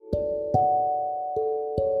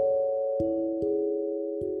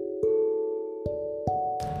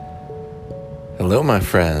Hello, my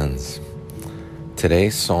friends. Today,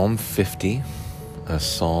 Psalm 50, a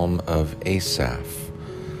psalm of Asaph.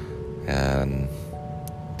 And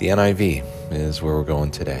the NIV is where we're going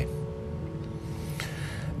today.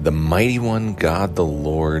 The mighty one, God the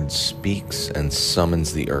Lord, speaks and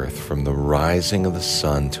summons the earth from the rising of the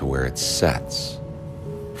sun to where it sets.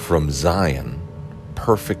 From Zion,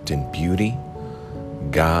 perfect in beauty,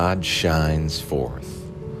 God shines forth.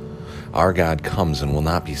 Our God comes and will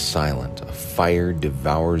not be silent. A fire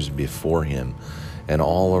devours before him, and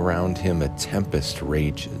all around him a tempest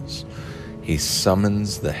rages. He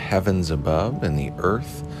summons the heavens above and the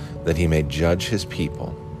earth, that he may judge his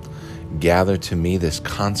people. Gather to me this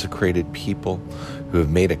consecrated people who have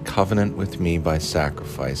made a covenant with me by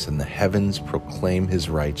sacrifice, and the heavens proclaim his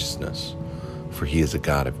righteousness, for he is a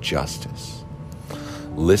God of justice.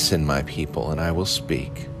 Listen, my people, and I will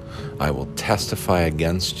speak. I will testify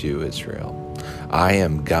against you, Israel. I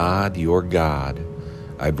am God, your God.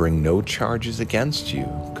 I bring no charges against you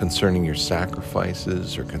concerning your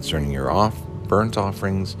sacrifices or concerning your burnt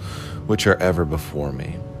offerings, which are ever before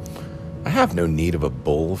me. I have no need of a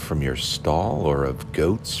bull from your stall or of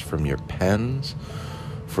goats from your pens,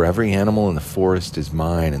 for every animal in the forest is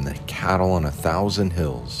mine, and the cattle on 1,000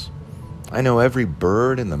 hills. I know every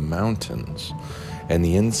bird in the mountains, and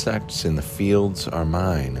the insects in the fields are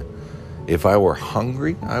mine. If I were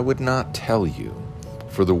hungry, I would not tell you,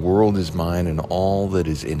 for the world is mine and all that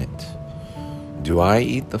is in it. Do I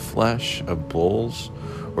eat the flesh of bulls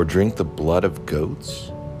or drink the blood of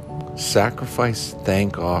goats? Sacrifice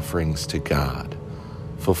thank offerings to God.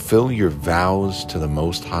 Fulfill your vows to the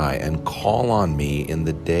Most High and call on me in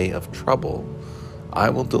the day of trouble.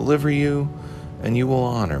 I will deliver you and you will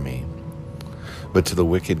honor me. But to the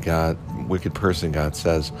wicked person, God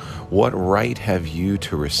says, what right have you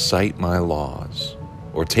to recite my laws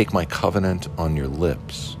or take my covenant on your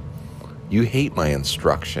lips? You hate my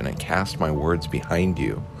instruction and cast my words behind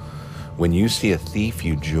you. When you see a thief,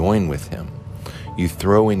 you join with him. You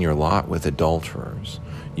throw in your lot with adulterers.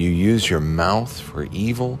 You use your mouth for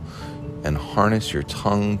evil and harness your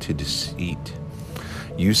tongue to deceit.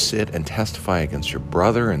 You sit and testify against your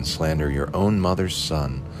brother and slander your own mother's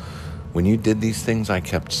son. When you did these things, I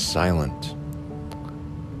kept silent.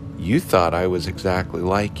 You thought I was exactly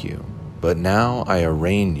like you, but now I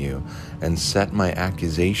arraign you and set my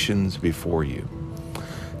accusations before you.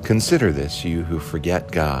 Consider this, you who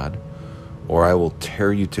forget God, or I will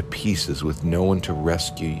tear you to pieces with no one to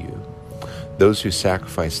rescue you. Those who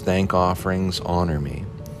sacrifice thank offerings honor me,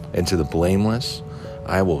 and to the blameless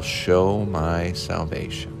I will show my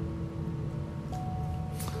salvation.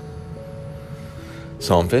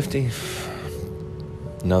 Psalm 50,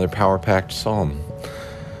 another power-packed psalm.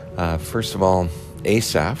 First of all,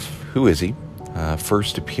 Asaph, who is he?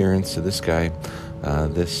 First appearance of this guy,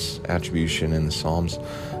 this attribution in the Psalms.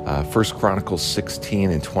 1 Chronicles 16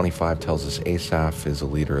 and 25 tells us Asaph is a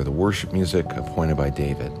leader of the worship music appointed by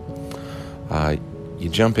David. You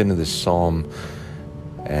jump into this psalm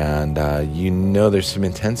and there's some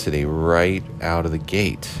intensity right out of the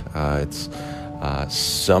gate. It's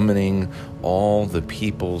summoning all the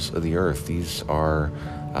peoples of the earth. These are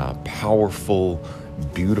powerful,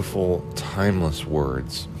 beautiful, timeless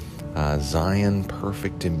words. Zion,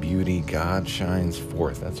 perfect in beauty, God shines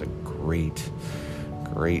forth. That's a great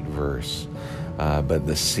verse. But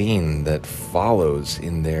the scene that follows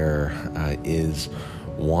in there is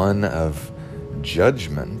one of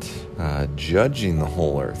judgment, judging the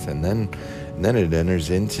whole earth. And then it enters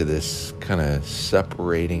into this kind of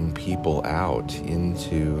separating people out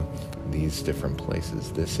into these different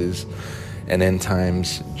places. This is an end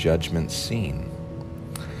times judgment scene.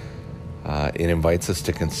 It invites us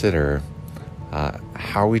to consider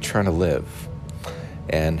how are we trying to live,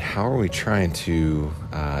 and how are we trying to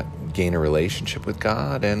gain a relationship with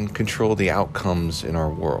God and control the outcomes in our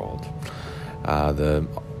world. The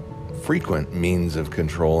frequent means of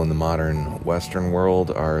control in the modern Western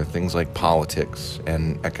world are things like politics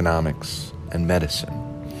and economics and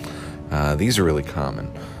medicine. These are really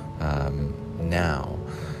common now.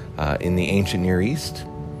 In the ancient Near East,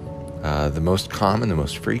 the most common, the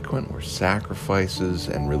most frequent were sacrifices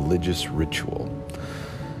and religious ritual.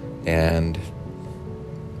 And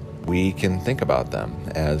we can think about them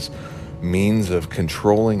as means of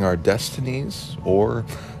controlling our destinies, or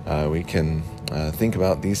we can think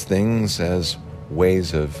about these things as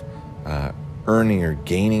ways of earning or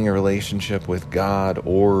gaining a relationship with God,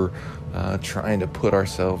 or trying to put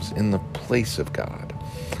ourselves in the place of God.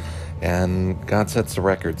 And God sets the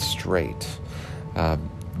record straight.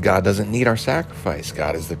 God doesn't need our sacrifice.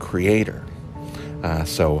 God is the creator.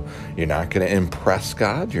 So you're not going to impress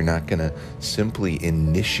God. You're not going to simply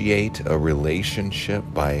initiate a relationship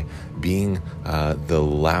by being the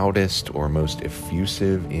loudest or most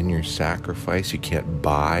effusive in your sacrifice. You can't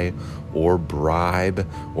buy or bribe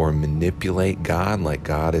or manipulate God like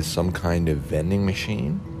God is some kind of vending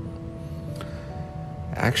machine.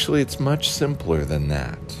 Actually, it's much simpler than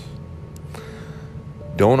that.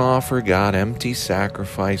 Don't offer God empty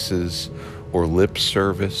sacrifices or lip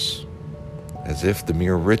service as if the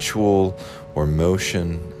mere ritual or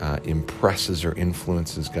motion impresses or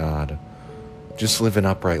influences God. Just live an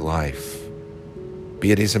upright life.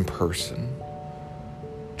 Be at ease in person.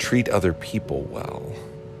 Treat other people well.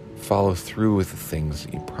 Follow through with the things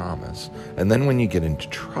that you promise. And then when you get into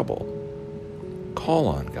trouble, call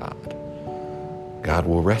on God. God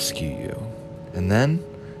will rescue you. And then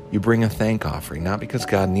you bring a thank offering, not because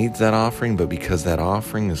God needs that offering, but because that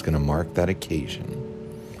offering is going to mark that occasion,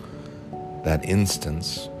 that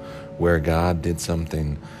instance where God did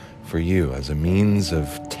something for you as a means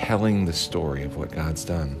of telling the story of what God's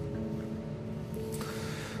done.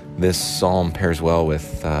 This psalm pairs well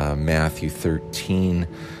with Matthew 13,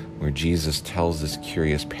 where Jesus tells this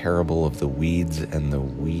curious parable of the weeds and the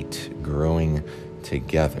wheat growing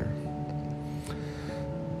together.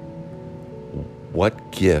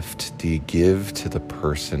 What gift do you give to the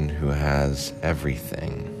person who has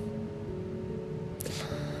everything?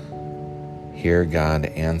 Here God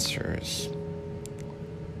answers,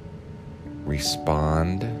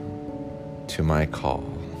 respond to my call.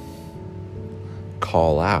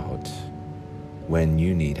 Call out when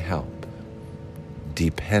you need help.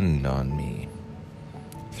 Depend on me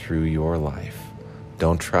through your life.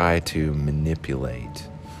 Don't try to manipulate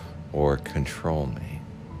or control me.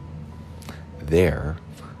 There,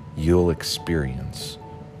 you'll experience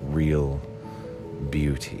real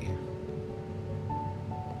beauty.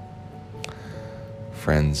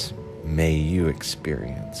 Friends, may you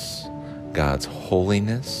experience God's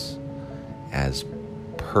holiness as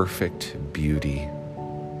perfect beauty,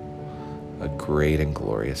 a great and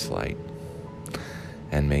glorious light.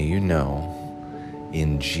 And may you know,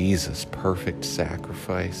 in Jesus' perfect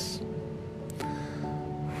sacrifice,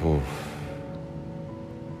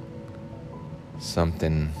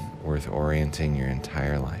 something worth orienting your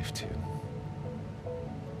entire life to.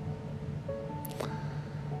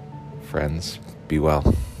 Friends, be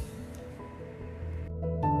well.